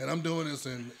 and I'm doing this."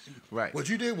 And Right. what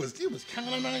you did was kind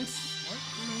of nice. Right?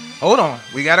 Hold on.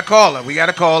 We got a caller.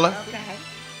 Okay.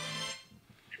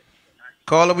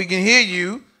 Caller, we can hear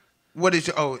you. What is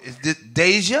your, is this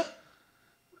Deja?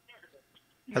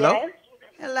 Hello? Yes.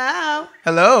 Hello.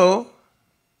 Hello?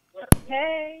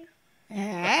 Hey.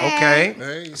 Hey. Okay.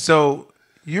 Hey. So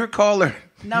you're caller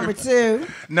Number 2.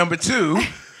 number 2,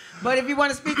 But if you want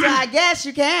to speak to our guests,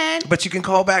 you can. but you can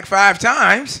call back 5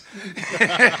 times.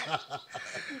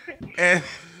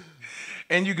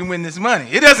 and you can win this money.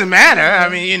 It doesn't matter. I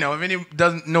mean,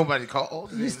 if nobody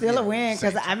calls. You still a win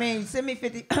because, send me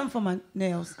 50 for my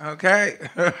nails. Okay.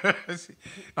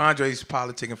 Andree's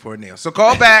politicking for a nail. So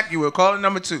call back. You will call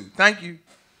number 2. Thank you.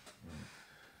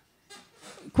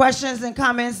 Questions and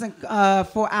comments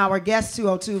for our guests,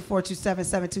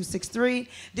 202-427-7263.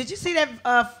 Did you see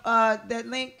that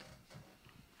link?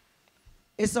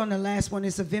 It's on the last one.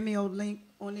 It's a Vimeo link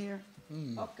on there.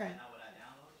 Okay.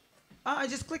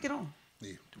 Just click it on.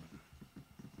 Yeah.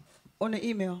 On the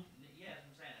email. Yeah, I'm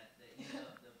saying that it was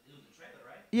the trailer,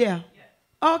 right? Yeah.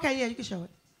 Oh, okay, yeah, you can show it.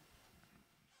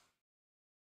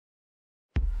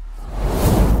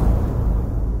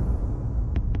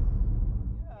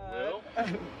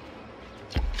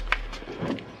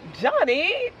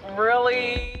 Johnny,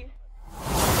 really?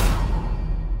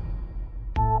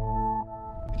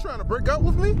 You trying to break up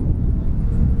with me?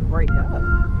 Break up?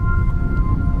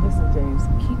 Listen, James,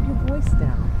 keep your voice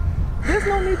down. There's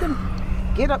no need to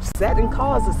get upset and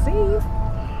cause a scene.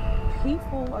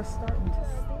 People are starting to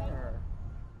stare.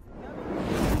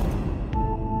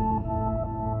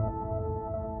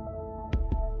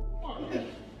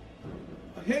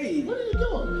 Hey, What are you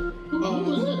doing?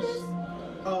 Who is this?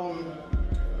 I don't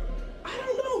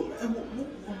know.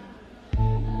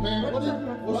 Man,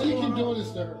 why you keep doing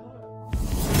this to her?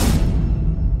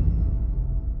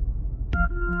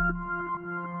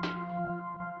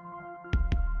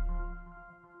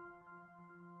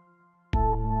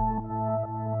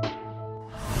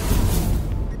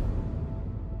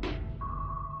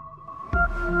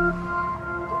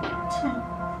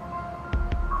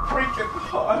 Freaking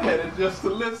hard-headed just to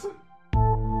listen.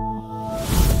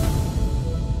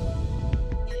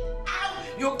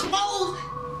 Your clothes,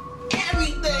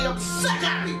 everything, I'm sick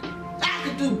of it. I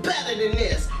could do better than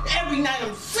this. Every night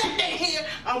I'm sitting here,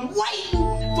 I'm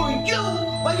waiting for you,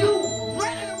 but you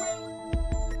running around.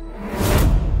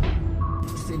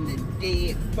 Sitting the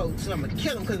dead folks, I'm gonna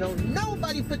kill them because don't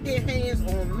nobody put their hands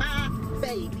on my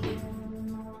baby.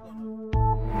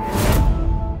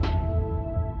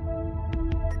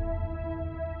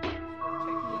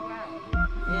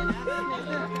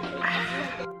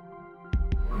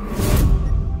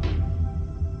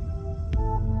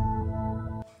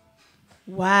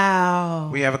 Wow.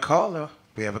 We have a caller.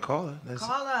 Let's,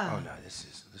 Caller. Oh no,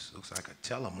 this looks like a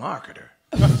telemarketer.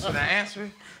 Should I answer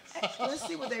it? Let's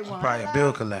see what they want. Probably a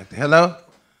bill collector. Hello.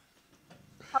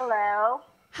 Hello.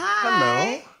 Hi.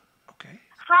 Hello. Okay.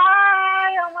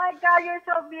 Hi. Oh my God, you're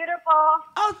so beautiful.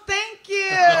 Oh, thank you.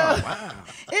 Oh, wow.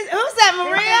 Who's that,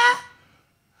 Maria?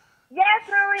 Yes,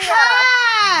 Maria.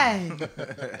 Hi.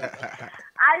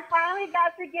 I finally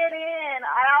got to get in.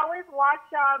 I always watch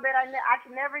y'all, but I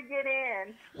can never get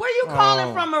in. Where you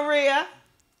calling from, Maria?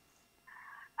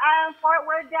 Fort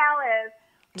Worth, Dallas.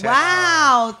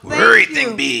 Wow. Thank Everything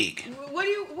you.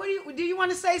 big. Do you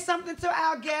want to say something to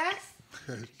our guests?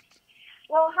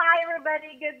 Well, hi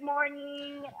everybody. Good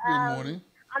morning. Good morning.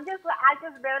 I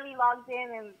just barely logged in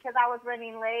and because I was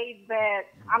running late, but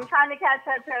I'm trying to catch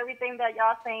up to everything that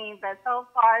y'all saying. But so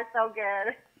far, so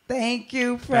good. Thank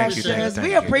you, Thank you, Precious. thank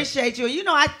We you. appreciate you. You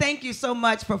know, I thank you so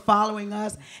much for following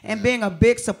us and being a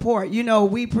big support. You know,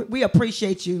 we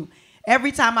appreciate you.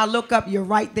 Every time I look up, you're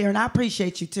right there, and I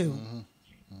appreciate you too.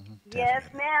 Yes,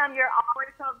 ma'am. You're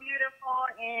always so beautiful,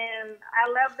 and I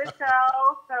love the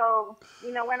show. So,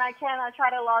 you know, when I can, I try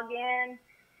to log in.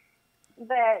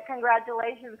 But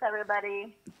congratulations,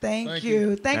 everybody. Thank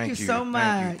you. Thank you so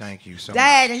much. Thank you so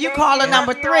Dang, much. and you Thank caller you.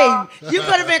 number Love you all. 3. You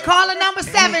could have been caller number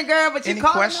 7, girl, but you any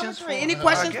calling number questions 3. for Any our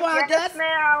questions guest? for our Yes, guests?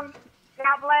 ma'am.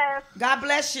 God bless. God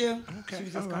bless you. Okay.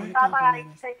 All right. Bye-bye.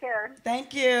 Take care.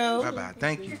 Thank you. Bye bye.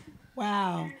 Thank you.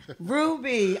 Wow,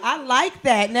 Ruby, I like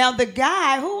that. Now the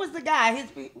guy, who was the guy?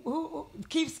 Who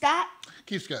Keith Scott?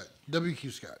 Keith Scott. W.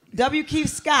 Keith Scott. W. Keith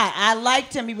Scott. I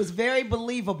liked him. He was very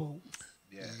believable.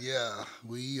 Yeah.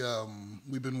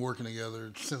 We've been working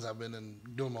together since I've been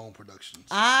doing my own productions.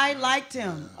 I liked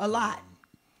him a lot.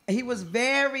 He was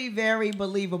very, very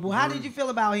believable. How did you feel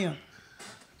about him?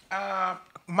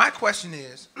 My question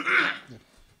is,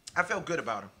 I felt good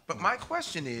about him, but my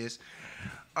question is,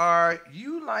 are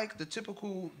you like the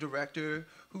typical director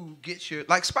who gets your,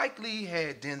 like Spike Lee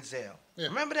had Denzel. Yeah.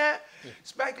 Remember that? Yeah.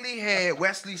 Spike Lee had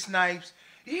Wesley Snipes.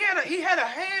 He had a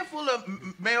handful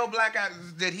of male black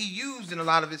actors that he used in a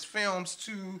lot of his films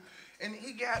too, and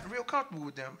he got real comfortable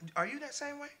with them. Are you that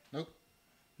same way? Nope.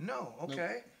 No.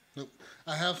 Okay. Nope.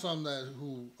 I have some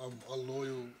who are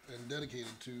loyal and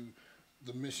dedicated to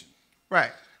the mission.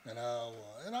 Right. And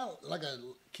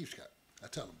Keith Scott. I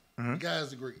tell him, the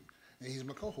guy's great, and he's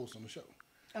my co-host on the show.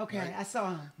 Okay, right? I saw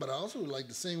him. But I also like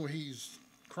the scene where he's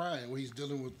crying, where he's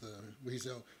dealing with where he's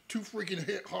too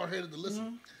freaking hard-headed to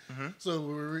listen. So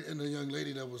and the young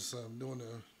lady that was doing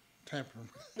the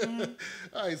tampering.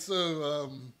 All right, so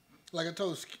like I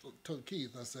told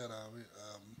Keith, I said,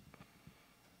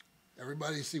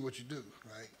 everybody see what you do,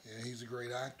 right? And he's a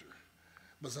great actor.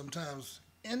 But sometimes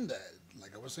in that,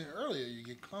 like I was saying earlier, you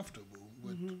get comfortable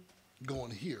with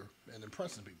going here and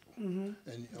impressing people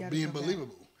and being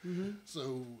believable.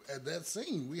 So at that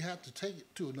scene, we have to take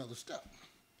it to another step.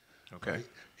 Okay. Right?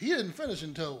 He didn't finish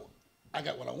until I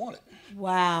got what I wanted.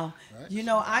 Wow. Right. You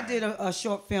know, I did a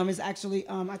short film. It's actually,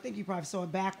 I think you probably saw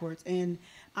it backwards. And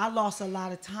I lost a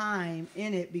lot of time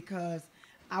in it because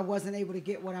I wasn't able to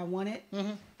get what I wanted.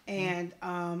 And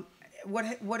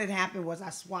what had happened was I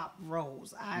swapped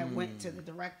roles. I went to the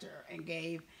director and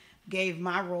gave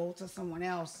my role to someone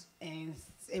else, and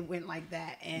it went like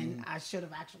that. And I should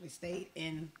have actually stayed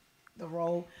in the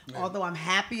role. Although I'm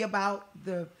happy about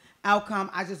the outcome,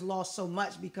 I just lost so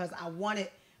much because I wanted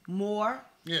more,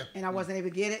 and I wasn't able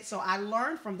to get it. So I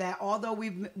learned from that. Although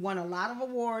we've won a lot of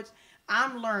awards,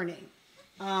 I'm learning.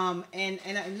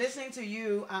 And listening to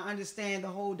you, I understand the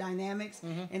whole dynamics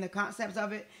and the concepts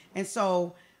of it. And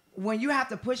so when you have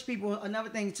to push people, another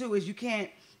thing too is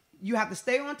you have to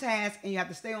stay on task and you have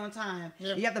to stay on time.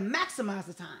 And you have to maximize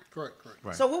the time. Correct.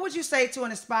 Right. So what would you say to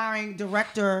an aspiring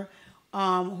director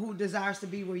who desires to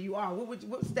be where you are?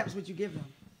 What steps would you give them?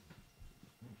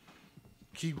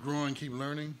 Keep growing, keep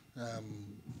learning.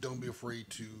 Don't be afraid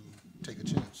to take a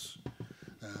chance.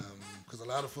 Because a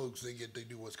lot of folks, they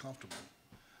do what's comfortable.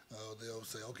 They'll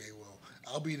say, okay, well,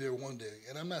 I'll be there one day.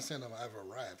 And I'm not saying I've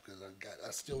arrived because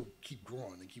I still keep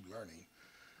growing and keep learning.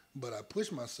 But I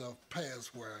push myself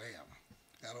past where I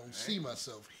am. I don't see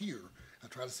myself here. I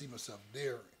try to see myself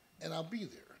there, and I'll be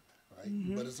there,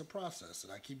 right? But it's a process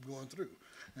that I keep going through.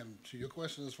 And to your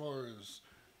question as far as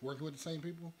working with the same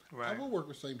people, I will work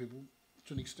with the same people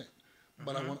to an extent.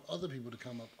 But I want other people to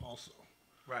come up also.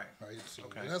 Right. So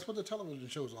and that's what the television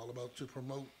show is all about, to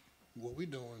promote what we're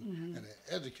doing and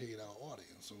educate our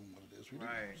audience on what it is we do.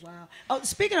 Right. Wow. Oh,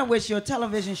 speaking of which, your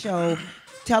television show,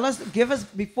 give us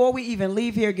before we even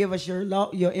leave here. Give us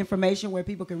your information where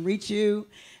people can reach you.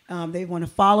 They want to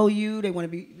follow you. They want to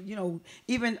be,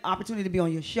 even opportunity to be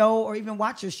on your show or even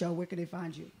watch your show. Where can they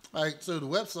find you? All right. So the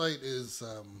website is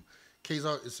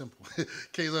Kazar. It's simple.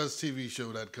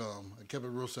 KazarsTVShow.com. I kept it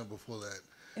real simple for that.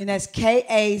 And that's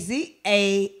Kazaar.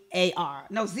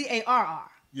 No, Zarr.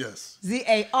 Yes.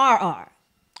 Zarr.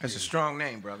 That's a strong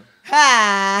name, brother.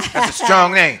 Hi. That's a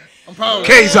strong name. I'm proud of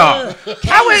Kazar.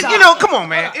 I would, come on,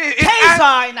 man.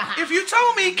 Kazar in the house. If you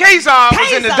told me Kazar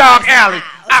was in the dark alley,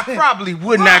 I probably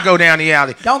would not go down the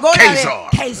alley. Don't go down there. Kazar.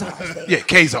 Kazar's there. Yeah,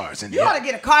 Kazar's in there. You ought to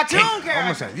get a cartoon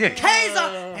character. Yeah.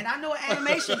 Kazar. And I know a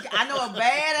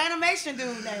bad animation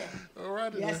dude there. All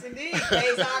right. Yes, indeed.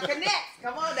 Kazar Connects.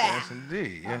 Come on down. Yes,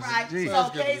 indeed. All Yes, right. indeed. So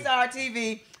Kazar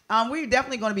TV. We're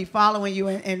definitely going to be following you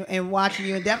and watching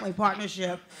you, and definitely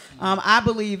partnership. I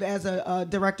believe as a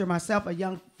director myself, a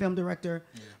young film director,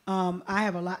 I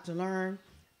have a lot to learn.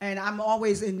 And I'm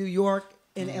always in New York,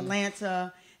 in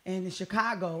Atlanta, and in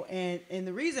Chicago. And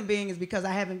the reason being is because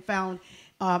I haven't found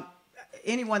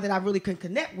anyone that I really can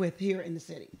connect with here in the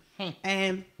city.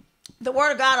 And the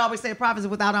word of God always say the prophet is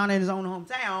without honor in his own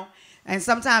hometown. And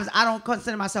sometimes I don't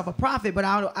consider myself a prophet, but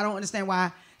I don't understand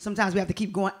why sometimes we have to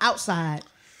keep going outside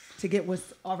to get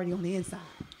what's already on the inside.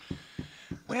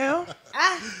 Well,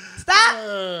 stop.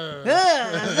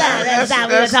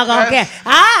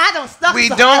 I don't stop. We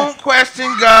don't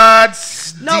question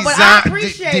God's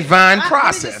divine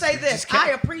process. Let me just say this.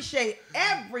 I appreciate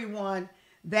everyone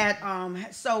that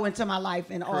sow into my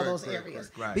life in all those areas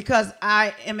because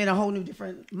I am in a whole new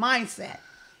different mindset.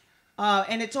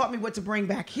 And it taught me what to bring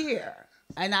back here.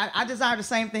 And I desire the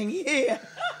same thing here.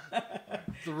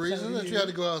 The reason that you had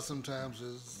to go out sometimes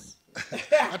is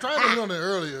I tried to hit on it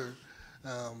earlier.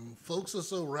 Folks are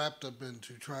so wrapped up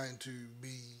into trying to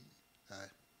be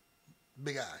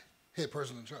big eye, head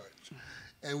person in charge.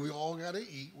 And we all got to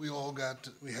eat. We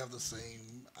have the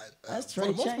same, That's for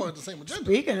the most part, the same agenda.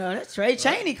 Speaking of, that's Trey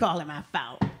Cheney calling my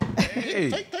fault. Hey.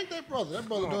 Take that brother. That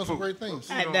brother doing some great things.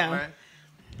 I know.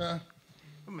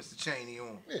 Put Mr. Cheney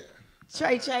on. Yeah.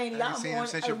 Trey Cheney, I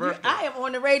am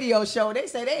on the radio show. They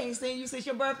say they ain't seen you since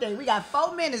your birthday. We got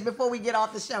 4 minutes before we get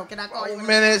off the show. Can I call you? 4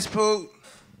 minutes, Pooh.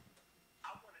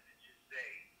 I wanted to just say.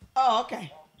 Oh,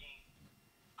 okay.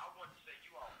 I want to say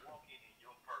you are walking in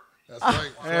your purpose. That's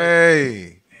right.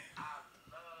 Hey. I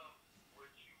love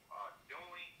what you are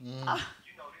doing. You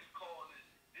know, this call is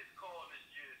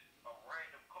just a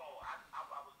random call. I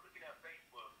was looking at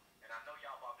Facebook, and I know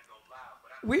y'all about to go live,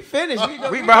 but we finished.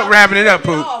 We about wrapping it up,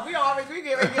 Pooh. We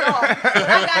get ready to get off.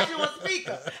 I got you on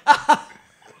speaker.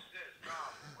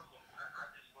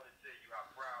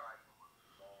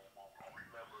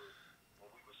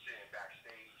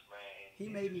 He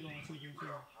made me go on TV too.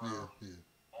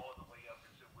 All the way up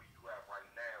until where you at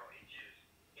right now,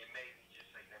 it made me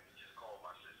just say, let me just call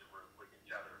my sister real quick and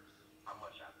tell her how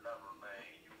much I love her, man.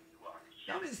 You are the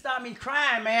shit. Don't just stop me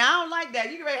crying, man. I don't like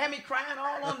that. You can have me crying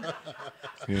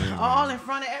all in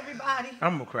front of everybody.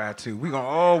 I'm gonna cry too. We gonna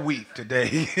all weep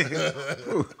today. I'm looking at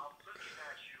you.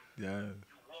 Yeah. You're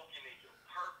walking in your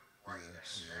purpose right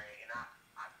now, man. And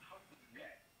I told you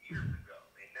that years ago,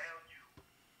 and now you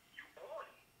on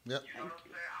it. Yep. You know what I'm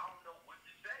saying? I don't know what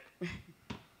to say.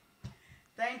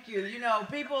 Thank you. You know,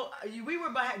 people, we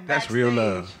were backstage. That's real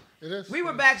love. It is. We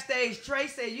were backstage. Trey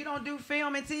said, you don't do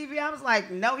film and TV? I was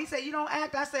like, no. He said, you don't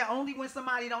act? I said, only when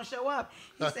somebody don't show up.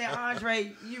 He said,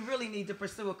 Andree, you really need to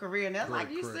pursue a career. And I was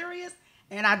like, you serious?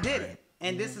 And I did it.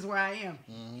 And this is where I am.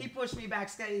 He pushed me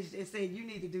backstage and said, you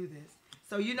need to do this.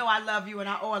 So you know I love you, and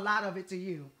I owe a lot of it to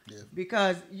you. Yeah.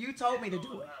 Because you told me to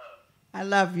do it. I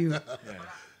love you.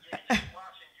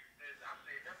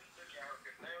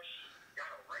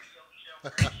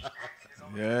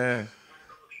 Yeah.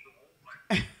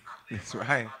 That's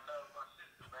right.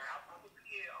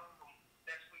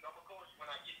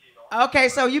 Okay,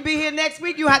 so you be here next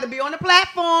week. You have to be on the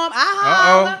platform. I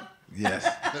holla. Yes.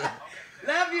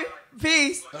 Love you.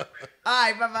 Peace. All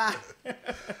right, bye-bye.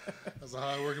 That's a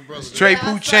hard-working brother. Trey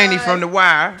Pooh Cheney from The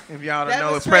Wire, if y'all don't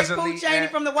know it presently. Trey Pooh Cheney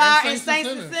from The Wire and Saints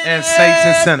and Sinners. And Saints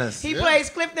and Sinners. He plays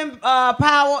Clifton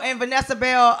Powell and Vanessa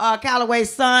Bell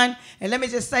Calloway's son. And let me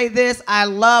just say this. I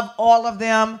love all of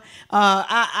them.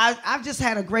 I've just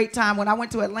had a great time. When I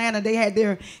went to Atlanta, they had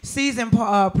their season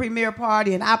premiere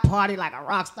party, and I partied like a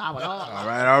rock star with all of them.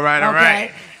 All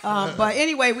right. But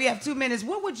anyway, we have 2 minutes.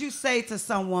 What would you say to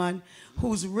someone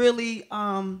who's really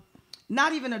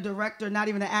not even a director, not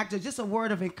even an actor, just a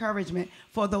word of encouragement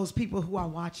for those people who are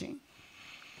watching?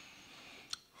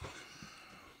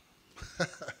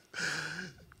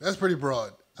 That's pretty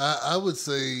broad. I would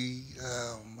say,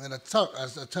 and I tell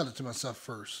it to myself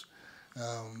first.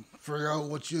 Figure out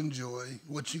what you enjoy,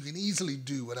 what you can easily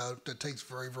do without that takes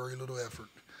very, very little effort,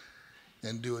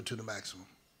 and do it to the maximum.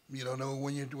 You don't know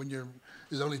when you're.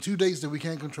 There's only 2 days that we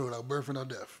can't control: our birth and our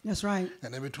death. That's right.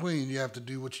 And in between, you have to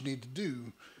do what you need to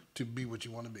do to be what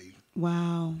you want to be.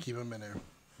 Wow. Keep them in there.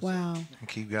 Wow. And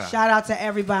keep God. Shout out to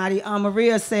everybody.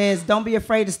 Maria says, don't be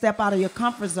afraid to step out of your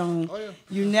comfort zone. Oh, yeah.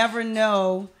 You never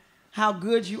know how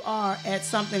good you are at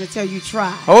something until you try.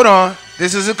 Hold on.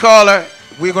 This is a caller.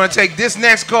 We're going to take this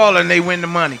next caller and they win the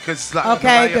money.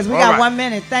 Okay, because we got 1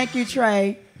 minute. Thank you,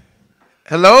 Trey.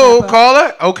 Hello,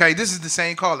 caller? Okay, this is the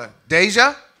same caller.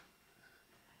 Deja?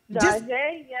 Just,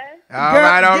 yes. All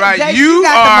right. Jay, You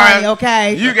got are the money,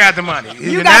 okay? You got the money.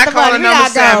 You You're got not the money. calling We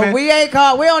number gotta 7. go. We ain't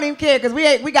call. We don't even care because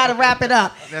we got to wrap it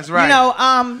up. That's right. You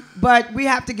know, but we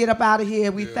have to get up out of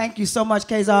here. We thank you so much,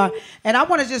 Kazar, and I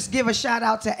want to just give a shout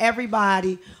out to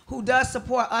everybody who does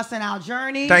support us in our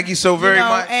journey. Thank you so very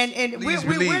much. And Please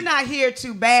we're not here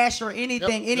to bash or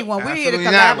anything, anyone. We're here to Absolutely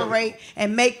not. collaborate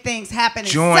and make things happen and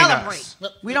Join celebrate. us.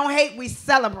 We don't hate. We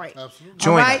celebrate. Absolutely.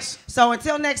 Join All right. us. So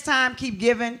until next time, keep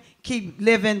giving, keep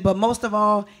living, but most of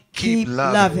all, keep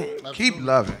loving. Keep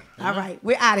loving. All right,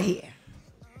 we're out of here.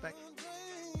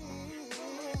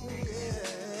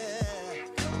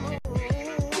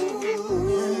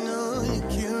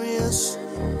 Curious.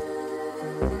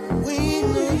 We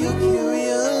know you're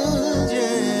curious,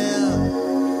 yeah.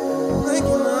 Like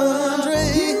an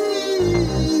Andree.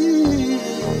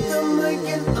 The Mike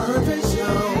and Andree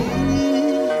show.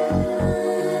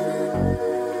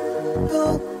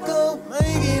 Go,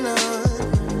 making on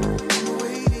the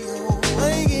radio.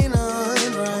 Making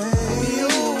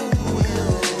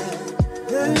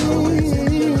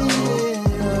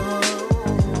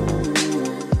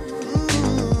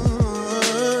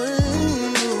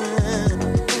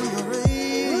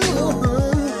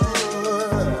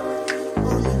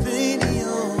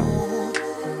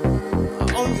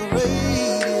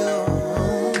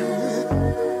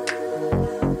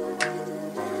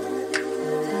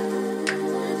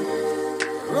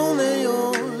Romeo.